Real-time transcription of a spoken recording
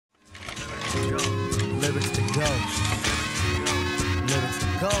go. Lyrics to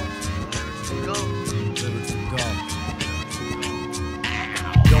go. Lyrics to go.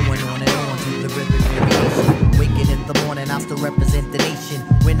 Going on and on through the rhythmic variation. Waking in the morning, I still represent the nation.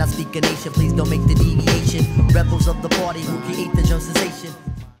 When I speak a nation, please don't make the deviation. Rebels of the party who create the drum sensation.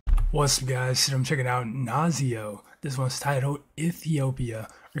 What's up, guys? I'm checking out Nasio. This one's titled Ethiopia,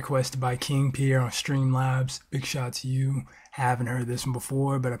 requested by King Pierre on Streamlabs. Big shout to you. Haven't heard this one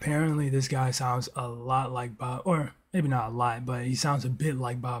before, but apparently this guy sounds a lot like Bob, or maybe not a lot, but he sounds a bit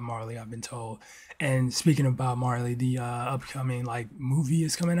like Bob Marley, I've been told. And speaking of Bob Marley, the upcoming movie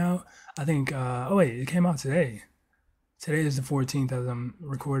is coming out. I think oh wait, it came out today. Today is the 14th as I'm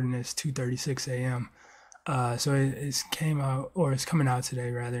recording this, 2:36 a.m. So it's came out, or it's coming out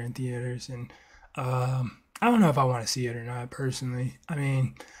today rather, in theaters, and I don't know if I want to see it or not personally. I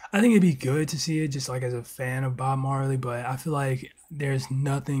mean, I think it'd be good to see it just like as a fan of Bob Marley, but I feel like there's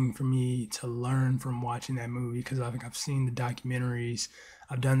nothing for me to learn from watching that movie because I think I've seen the documentaries,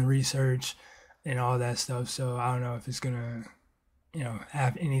 I've done the research and all that stuff, so I don't know if it's gonna,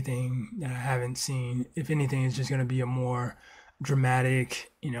 have anything that I haven't seen. If anything, it's just gonna be a more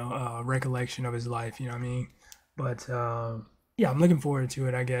dramatic, recollection of his life, you know what I mean? But yeah, I'm looking forward to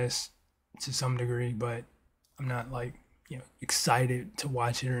it, I guess, to some degree, but I'm not excited to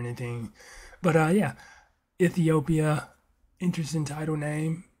watch it or anything. But yeah, Ethiopia, interesting title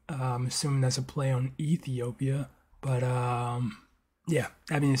name. I'm assuming that's a play on Ethiopia. But yeah,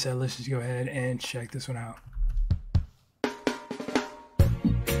 that being said, let's just go ahead and check this one out.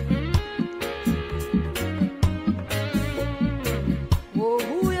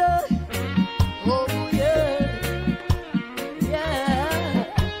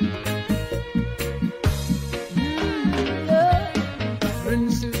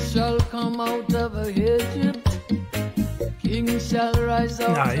 Out of Egypt, King shall rise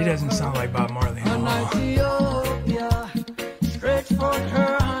out. Nah, he doesn't sound like Bob Marley at all. Ethiopia, stretch forth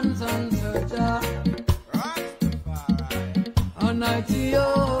her hands unto Jah. On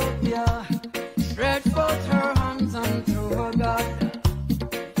Ethiopia, stretch forth her hands unto her God.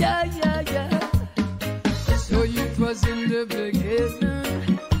 Yeah, yeah, yeah. So it was in the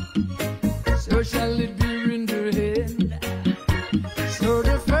beginning, so shall it be in the end. So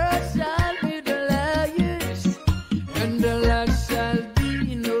the first shall be the last, and the last shall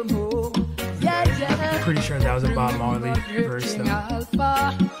be no more. Yeah, yeah. Pretty sure that was a Bob Marley verse though. From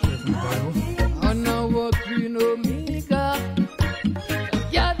the Bible. On our Queen Omega,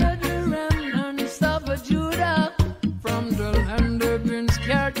 gather the remnants of Judah from the land they've been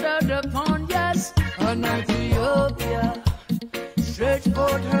scattered upon. Yes, on Ethiopia, stretch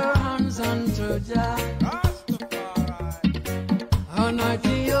forth her hands unto Jah. On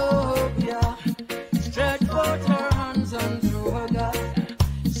Ethiopia, stretch forth her hands unto her God.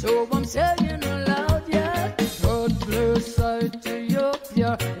 So I'm saying aloud, yeah, God bless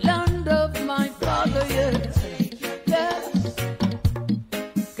Ethiopia, land of my father, yes, yes.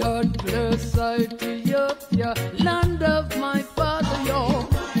 God bless Ethiopia, land of my father, yo.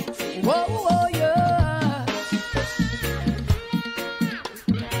 Whoa, whoa, yeah.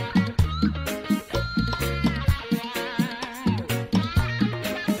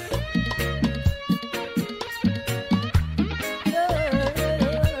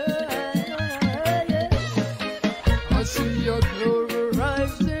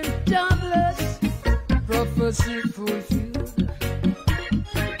 Prophecy fulfilled.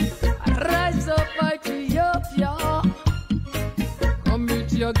 Rise up, Ethiopia, come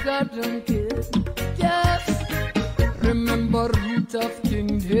meet your garden kid. Yes, remember root of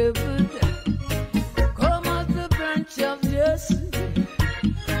King David. Come as the branch of Jesse.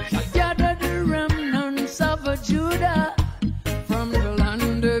 Shall gather the remnants of Judah from the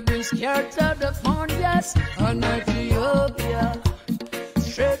land they've been scattered upon. Yes, on Ethiopia,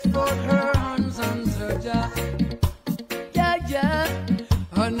 stretch forth her hands unto Jah. Yeah, yeah.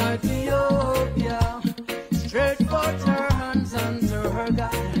 On Ethiopia, stretch forth her hands unto her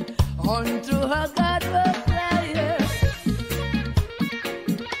God. Unto her God will pray.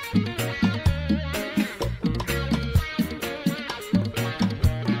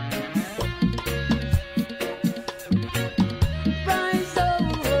 Rise up,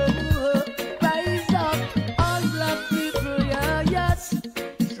 all black people, yeah, yes.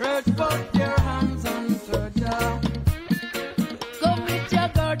 Stretch forth your hands unto Jah. Come with your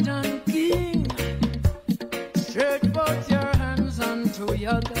garden king. Stretch forth your hands unto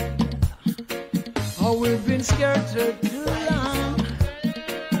your God. Oh, we've been scattered too long.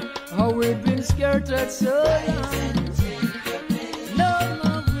 Oh, we've been scattered so long. No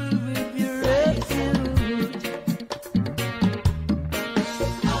more will we be refuge.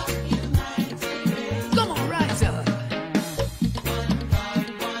 Come on, right.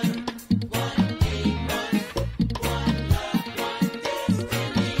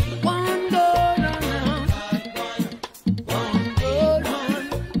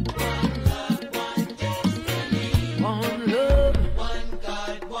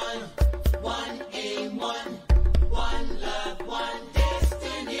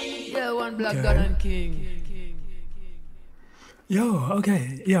 God and King. Yo,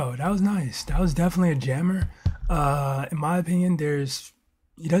 okay, yo, that was nice. That was definitely a jammer. In my opinion,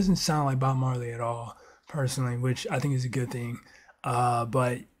 he doesn't sound like Bob Marley at all, personally, which I think is a good thing.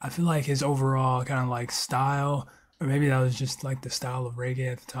 But I feel like his overall kind of like style, or maybe that was just like the style of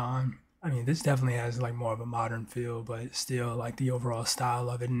reggae at the time. I mean, this definitely has like more of a modern feel, but still like the overall style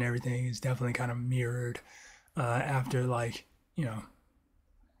of it and everything is definitely kind of mirrored after like,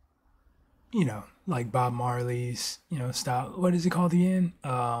 like Bob Marley's, style. What is it called again?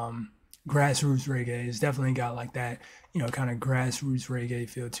 Grassroots reggae. It's definitely got like that, kind of grassroots reggae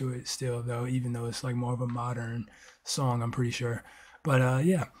feel to it still, though, even though it's like more of a modern song, I'm pretty sure. But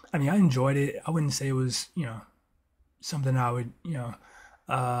yeah, I mean, I enjoyed it. I wouldn't say it was, something I would,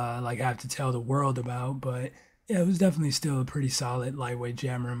 like have to tell the world about, but yeah, it was definitely still a pretty solid lightweight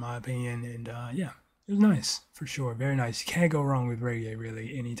jammer in my opinion. And yeah, it was nice for sure. Very nice. You can't go wrong with reggae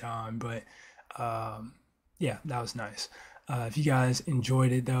really anytime, but yeah, that was nice. If you guys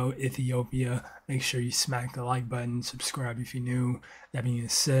enjoyed it though, Ethiopia, make sure you smack the like button, subscribe if you're new. That being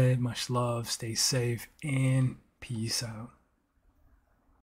said, much love, stay safe, and peace out.